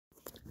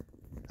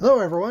Hello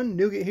everyone,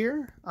 Nougat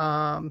here.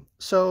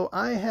 So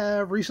I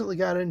have recently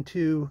got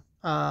into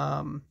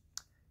modding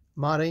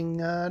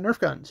Nerf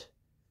guns.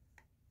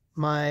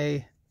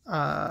 My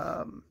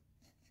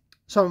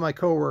some of my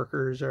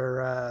coworkers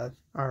are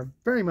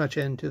very much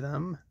into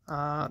them.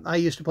 I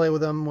used to play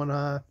with them when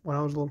I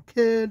was a little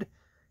kid,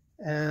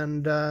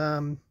 and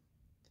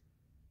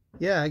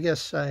yeah, I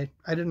guess I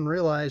didn't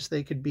realize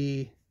they could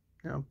be,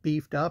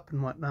 beefed up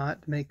and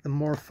whatnot to make them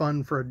more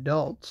fun for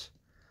adults.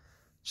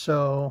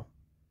 So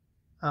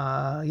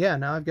yeah,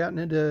 now I've gotten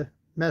into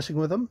messing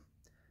with them.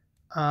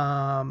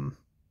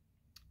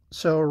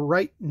 So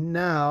right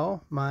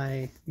now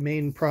my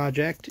main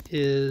project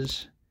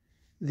is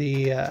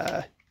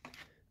the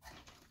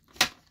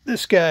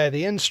this guy,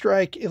 the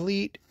N-Strike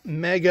Elite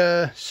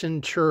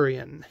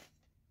Centurion.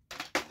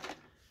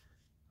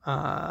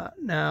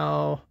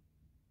 Now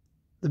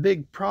the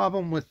big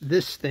problem with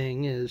this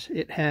thing is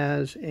it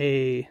has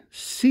a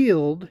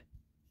sealed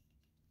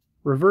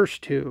reverse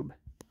tube.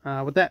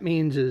 What that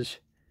means is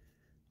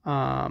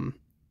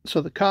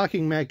so the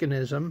cocking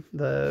mechanism,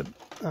 you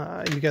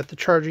got the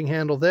charging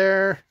handle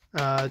there.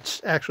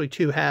 It's actually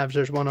two halves.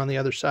 There's one on the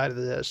other side of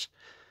this.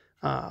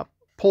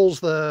 Pulls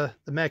the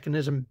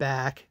mechanism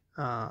back.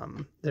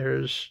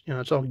 There's,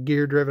 it's all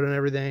gear driven and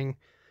everything.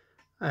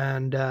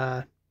 And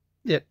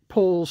it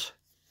pulls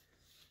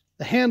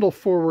the handle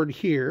forward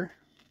here,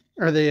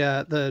 or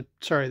the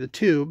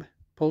tube,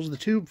 pulls the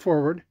tube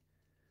forward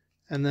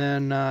and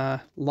then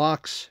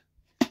locks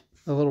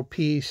the little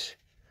piece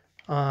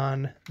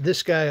on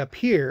this guy up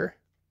here,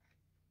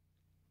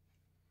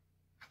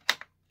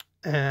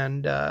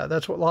 and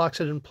that's what locks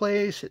it in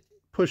place. It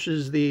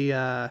pushes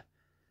the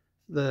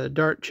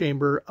dart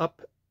chamber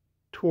up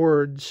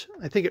towards,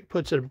 I think it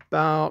puts it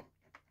about,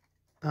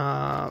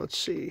 let's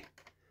see,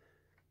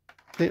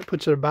 I think it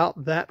puts it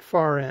about that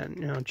far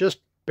in,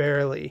 just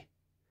barely.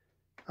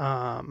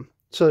 So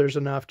there's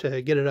enough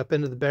to get it up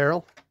into the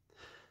barrel.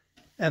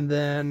 And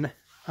then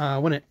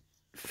when it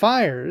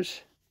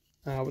fires,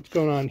 what's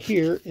going on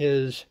here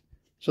is,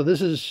 so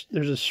there's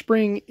a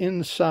spring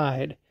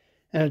inside,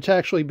 and it's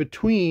actually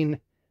between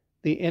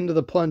the end of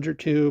the plunger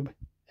tube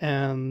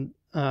and,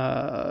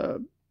 or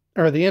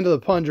the end of the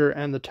plunger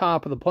and the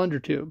top of the plunger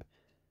tube.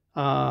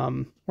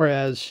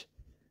 Whereas,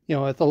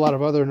 with a lot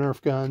of other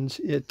Nerf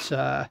guns, it's,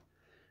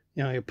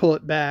 you pull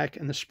it back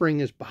and the spring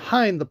is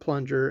behind the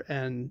plunger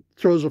and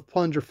throws a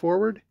plunger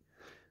forward.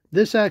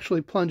 This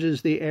actually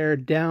plunges the air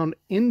down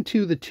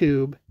into the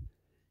tube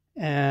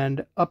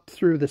and up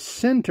through the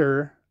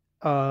center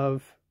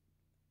of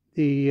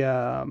the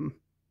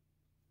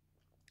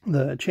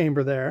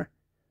chamber there,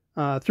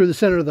 through the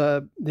center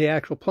of the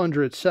actual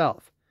plunger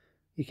itself.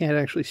 You can't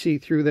actually see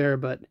through there,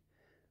 but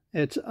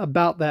it's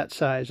about that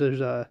size.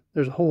 There's a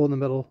hole in the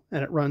middle,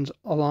 and it runs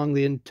along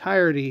the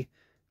entirety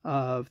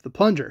of the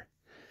plunger.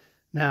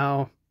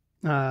 Now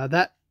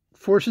that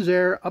forces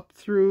air up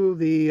through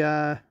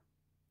the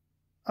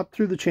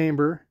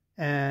chamber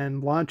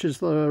and launches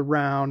the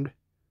round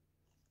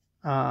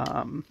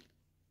out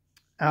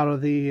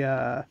of the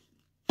out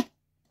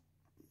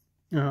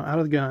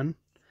of the gun,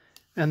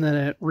 and then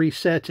it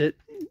resets it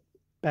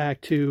back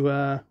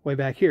to way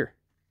back here.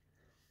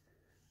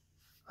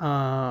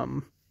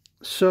 So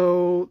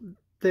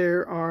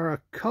there are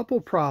a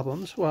couple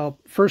problems. Well,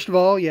 first of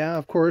all, yeah,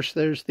 of course,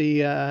 there's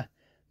the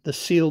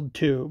sealed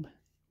tube.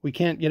 We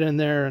can't get in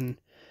there, and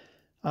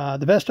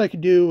the best I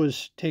could do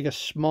was take a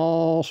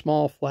small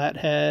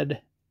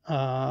flathead,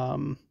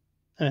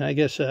 and I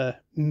guess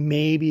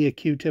maybe a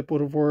Q-tip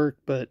would have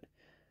worked, but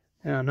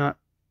not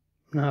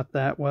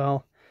that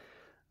well.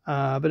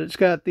 But it's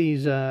got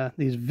these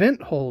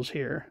vent holes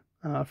here,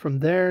 from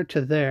there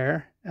to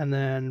there, and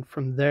then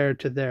from there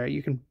to there.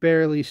 You can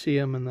barely see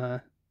them in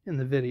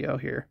the video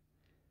here.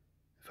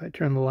 If I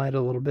turn the light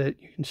a little bit,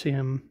 you can see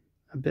them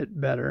a bit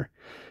better.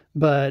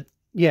 But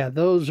yeah,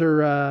 those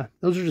are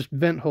just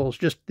vent holes,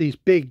 just these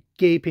big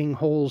gaping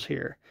holes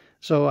here.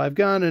 So I've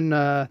gone and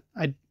I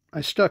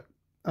stuck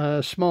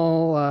a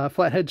small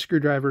flathead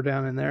screwdriver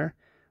down in there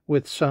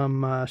with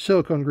some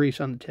silicone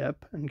grease on the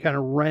tip and kind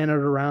of ran it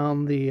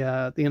around the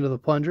end of the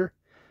plunger.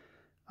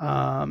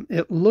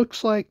 It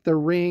looks like the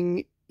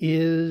ring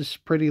is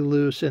pretty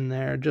loose in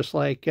there, just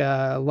like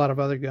a lot of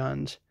other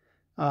guns.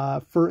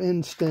 For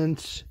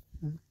instance,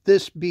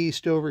 this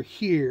beast over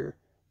here,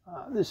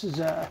 this is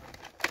a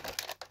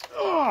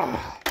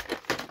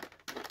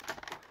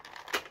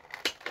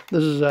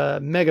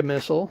mega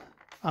missile.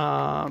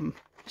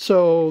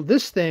 So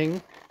this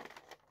thing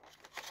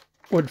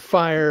would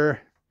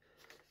fire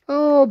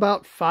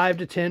about 5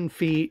 to 10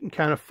 feet and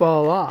kind of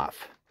fall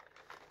off.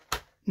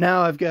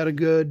 Now I've got a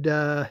good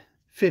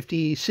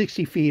 50,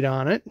 60 feet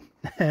on it,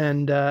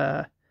 and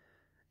yeah,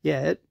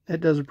 it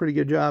does a pretty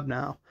good job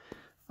now.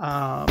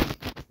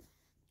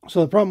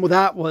 So the problem with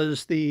that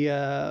was the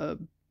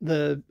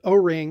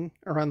O-ring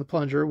around the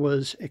plunger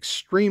was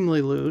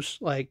extremely loose,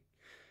 like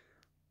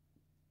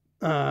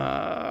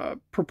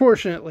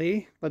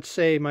proportionately. Let's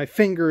say my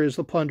finger is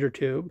the plunger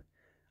tube.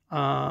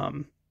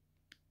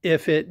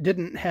 If it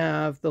didn't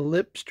have the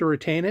lips to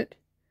retain it,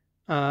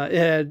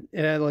 It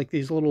had like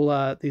these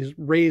little these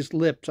raised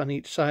lips on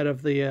each side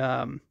of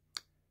the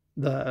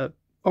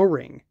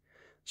O-ring.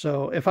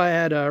 So if I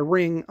had a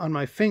ring on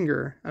my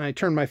finger and I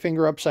turned my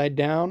finger upside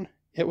down,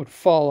 it would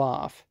fall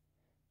off.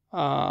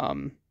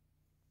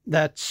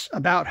 That's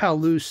about how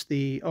loose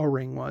the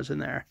O-ring was in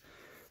there.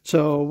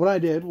 So what I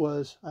did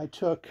was I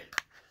took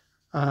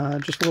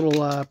just a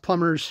little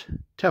plumber's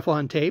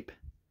Teflon tape,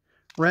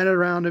 ran it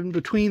around in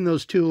between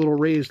those two little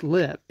raised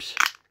lips,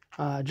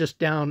 just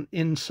down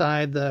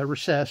inside the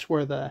recess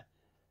where the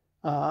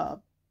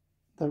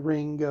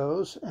ring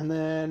goes, and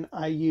then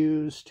I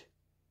used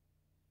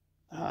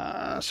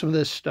some of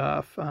this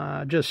stuff,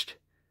 just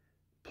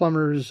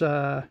plumber's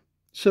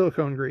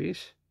silicone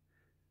grease.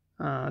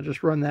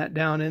 Just run that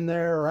down in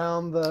there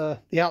around the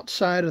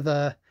outside of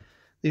the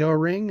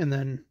O-ring, and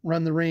then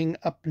run the ring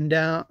up and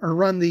down,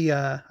 or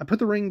I put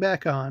the ring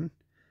back on,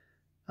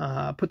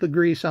 put the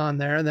grease on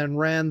there, and then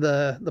ran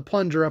the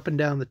plunger up and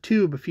down the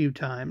tube a few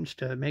times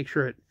to make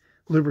sure it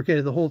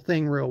lubricated the whole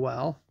thing real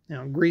well. You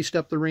know, greased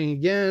up the ring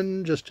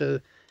again just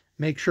to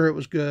make sure it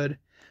was good.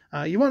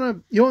 You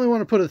only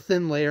want to put a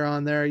thin layer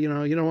on there. You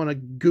know, you don't want to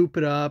goop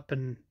it up,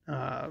 and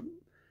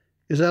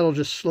because that'll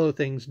just slow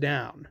things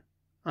down.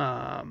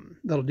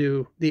 That'll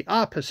do the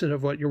opposite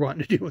of what you're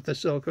wanting to do with the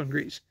silicone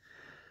grease.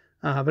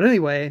 But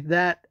anyway,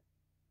 that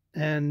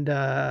and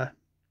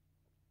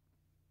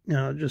you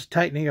know, just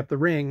tightening up the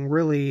ring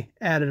really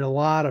added a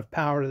lot of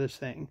power to this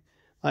thing.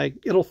 Like,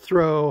 it'll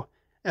throw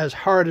as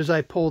hard as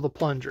I pull the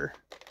plunger.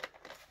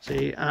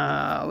 See,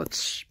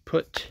 let's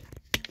put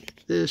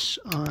this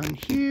on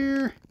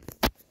here.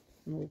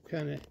 We'll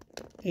kind of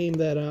aim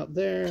that out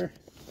there.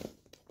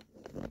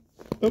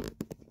 Oh,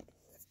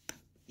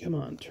 come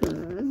on,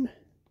 turn.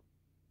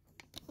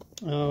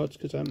 Oh, it's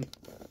because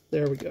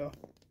there we go.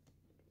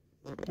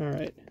 All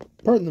right.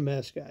 Pardon the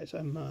mess, guys.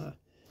 I'm in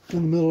the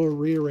middle of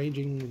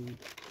rearranging and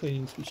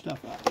cleaning some stuff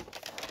out.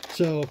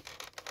 So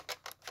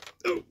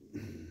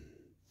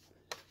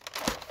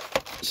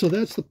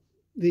that's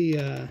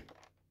the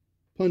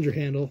plunger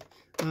handle.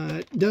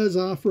 It does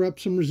offer up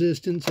some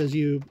resistance as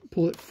you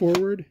pull it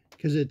forward,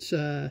 because it's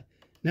now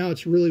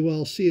it's really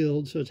well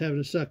sealed, so it's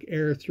having to suck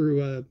air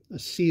through a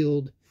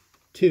sealed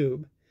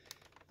tube.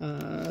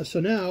 So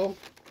now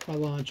I'll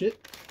launch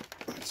it.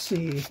 Let's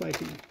see if I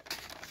can.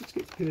 Let's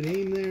get good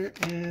aim there,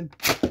 and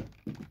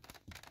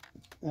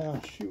oh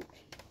shoot!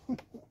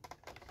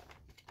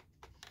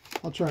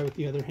 I'll try with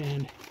the other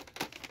hand.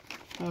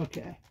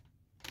 Okay,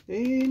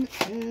 aim,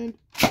 and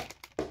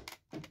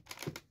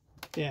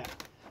yeah.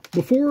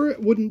 Before, it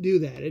wouldn't do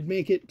that. It'd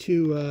make it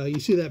to, you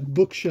see that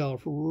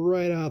bookshelf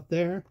right out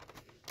there?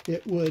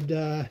 It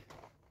would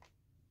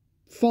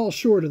fall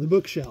short of the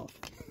bookshelf.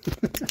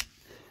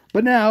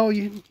 But now,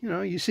 you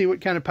know, you see what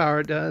kind of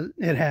power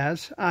it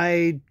has.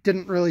 I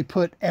didn't really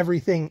put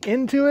everything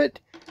into it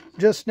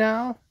just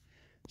now,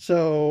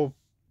 so,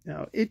 you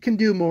know, it can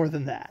do more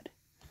than that.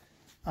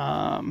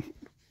 Now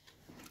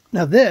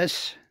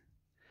this,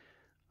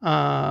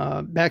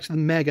 back to the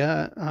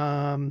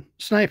Mega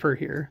Sniper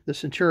here, the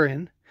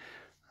Centurion.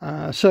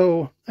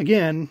 So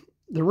again,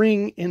 the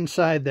ring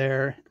inside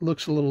there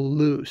looks a little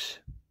loose.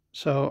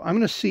 So I'm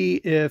going to see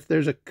if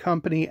there's a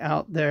company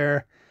out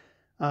there.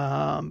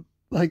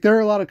 Like, there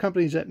are a lot of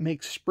companies that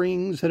make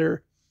springs that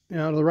are, you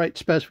know, the right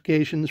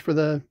specifications for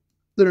the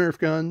Nerf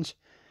guns.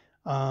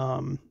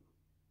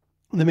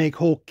 They make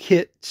whole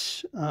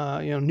kits, you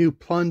know, new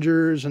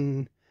plungers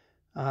and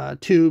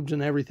tubes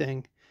and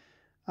everything.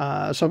 So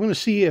I'm going to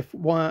see if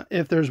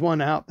there's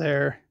one out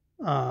there,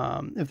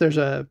 if there's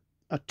a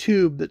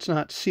tube that's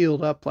not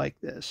sealed up like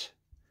this,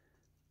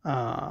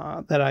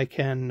 that I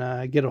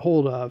can get a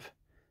hold of,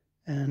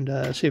 and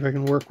see if I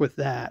can work with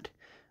that.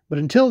 But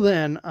until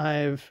then,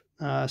 I've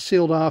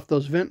sealed off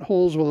those vent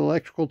holes with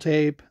electrical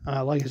tape.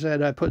 Like I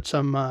said, I put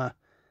some of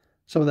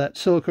that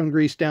silicone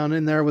grease down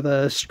in there with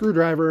a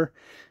screwdriver,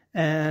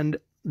 and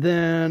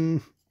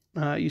then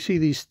you see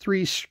these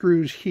 3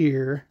 screws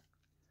here.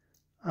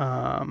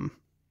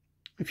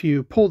 If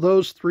you pull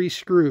those 3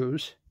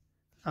 screws,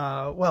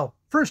 well,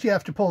 first you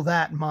have to pull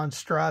that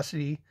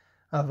monstrosity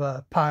of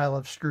a pile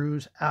of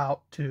screws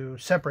out to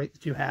separate the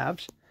 2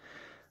 halves.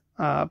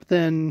 But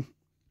then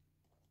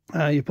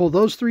you pull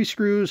those 3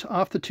 screws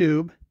off the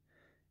tube,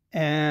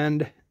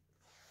 and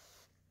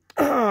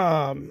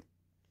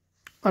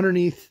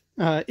underneath,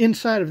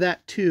 inside of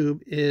that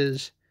tube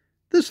is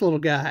this little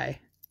guy.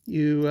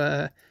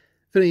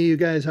 If any of you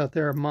guys out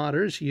there are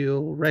modders,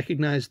 you'll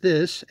recognize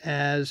this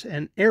as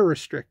an air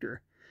restrictor.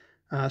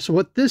 So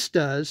what this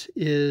does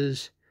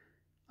is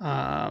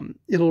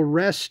it'll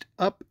rest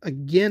up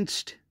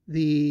against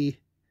the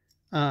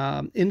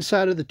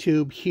inside of the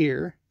tube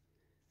here,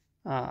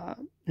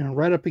 you know,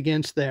 right up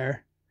against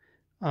there,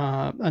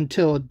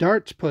 until a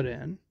dart's put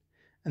in,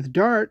 and the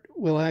dart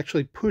will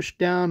actually push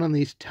down on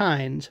these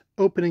tines,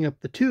 opening up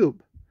the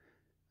tube,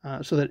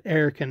 so that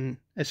air can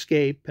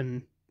escape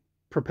and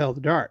propel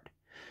the dart.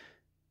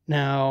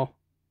 Now,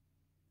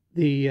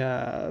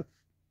 I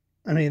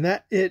mean,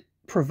 that it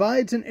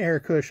provides an air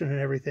cushion and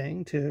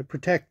everything to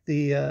protect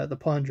the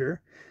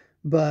plunger,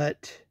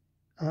 but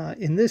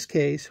in this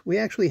case, we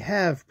actually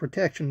have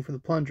protection for the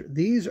plunger.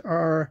 These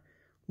are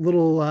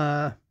little,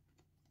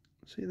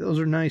 see, those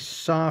are nice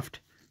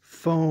soft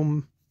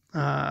foam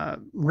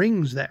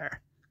rings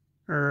there.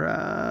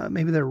 Or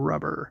maybe they're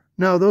rubber.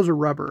 No, those are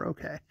rubber,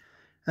 okay.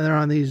 And they're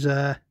on these,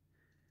 they're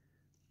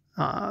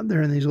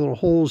in these little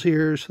holes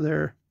here, so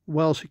they're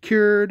well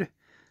secured.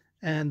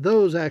 And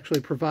those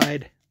actually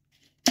provide,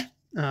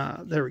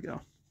 there we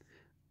go.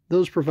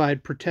 Those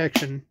provide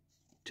protection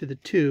to the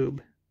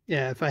tube.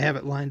 Yeah, if I have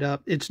it lined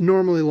up. It's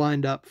normally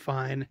lined up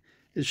fine.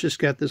 It's just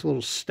got this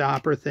little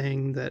stopper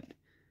thing that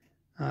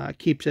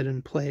keeps it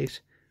in place.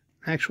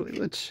 Actually,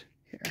 let's,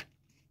 here.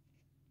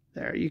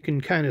 There, you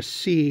can kind of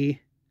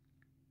see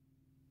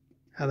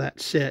how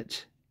that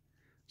sits.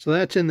 So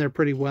that's in there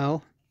pretty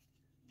well.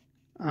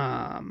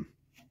 And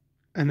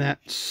that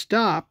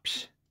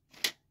stops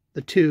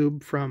the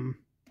tube from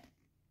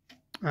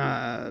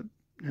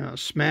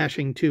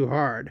smashing too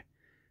hard.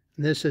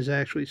 And this is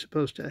actually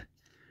supposed to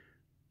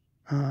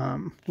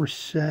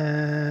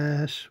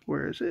recess.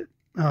 Where is it?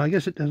 Oh, I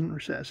guess it doesn't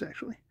recess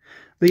actually.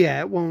 But yeah,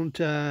 it won't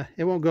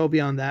go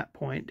beyond that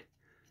point.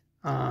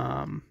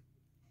 Right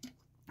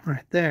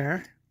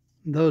there.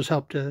 Those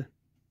help to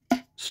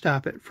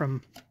stop it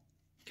from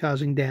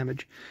causing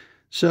damage.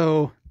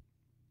 So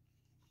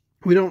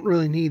we don't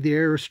really need the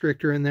air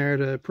restrictor in there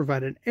to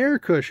provide an air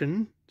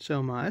cushion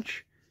so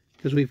much,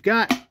 because we've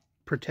got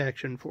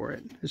protection for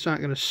it. It's not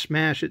going to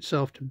smash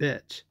itself to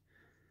bits.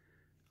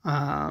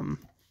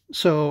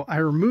 So I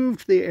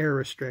removed the air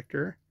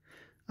restrictor.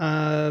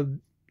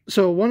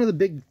 So one of the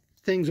big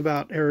things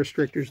about air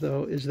restrictors,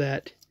 though, is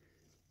that,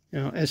 you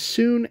know, as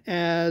soon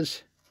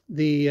as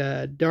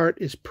the dart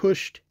is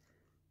pushed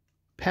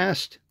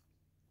past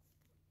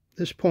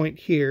this point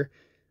here,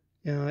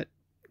 you know, it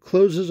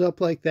closes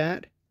up like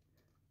that.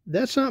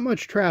 That's not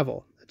much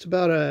travel. It's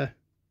about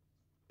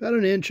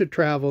an inch of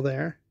travel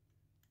there.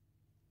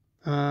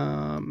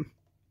 Yeah,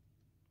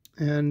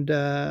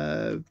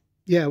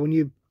 when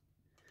you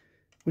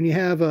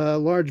have a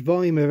large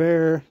volume of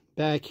air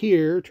back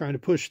here trying to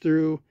push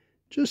through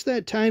just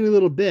that tiny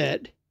little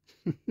bit,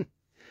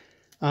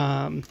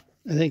 I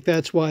think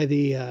that's why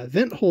the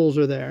vent holes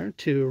are there,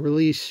 to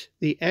release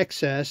the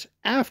excess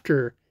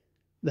after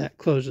that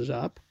closes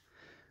up.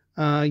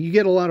 You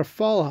get a lot of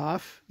fall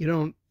off. You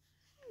don't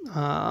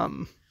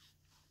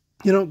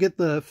get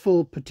the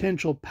full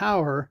potential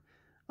power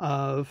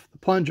of the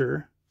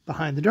plunger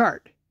behind the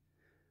dart.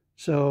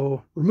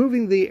 So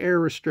removing the air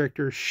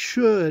restrictor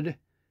should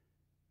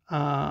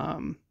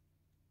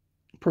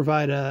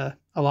provide a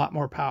lot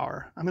more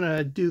power. I'm going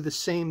to do the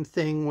same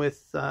thing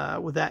with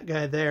that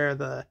guy there,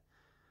 the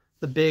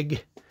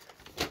big,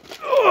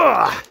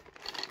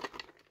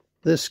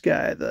 this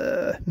guy,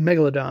 the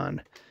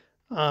Megalodon.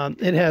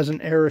 It has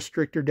an air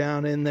restrictor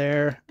down in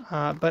there,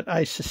 but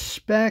I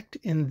suspect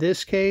in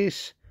this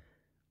case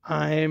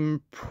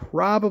I'm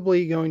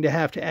probably going to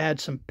have to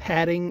add some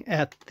padding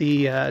at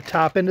the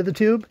top end of the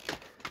tube,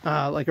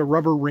 like a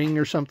rubber ring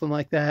or something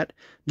like that,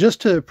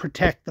 just to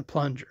protect the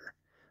plunger.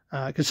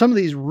 Because some of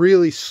these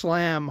really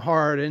slam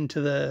hard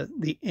into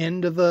the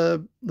end of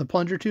the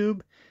plunger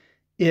tube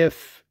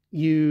if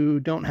you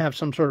don't have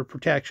some sort of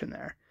protection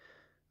there.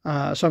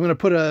 So I'm going to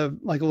put a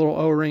little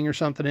O-ring or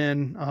something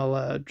in.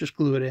 I'll just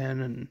glue it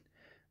in, and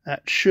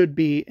that should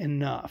be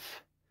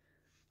enough.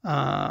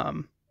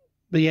 But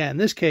yeah, in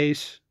this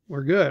case,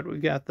 we're good.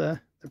 We've got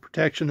the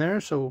protection there.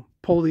 So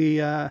pull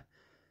the air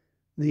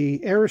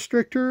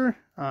restrictor,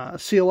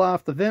 seal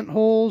off the vent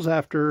holes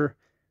after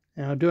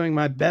doing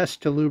my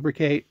best to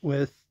lubricate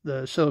with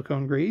the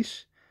silicone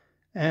grease,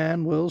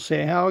 and we'll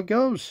see how it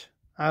goes.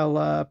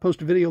 I'll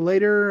post a video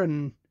later,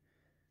 and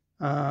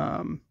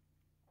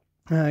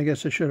I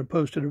guess I should have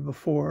posted it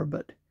before,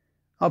 but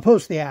I'll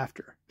post the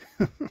after.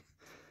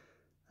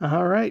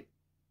 All right.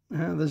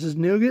 This is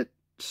Nougat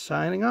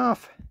signing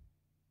off.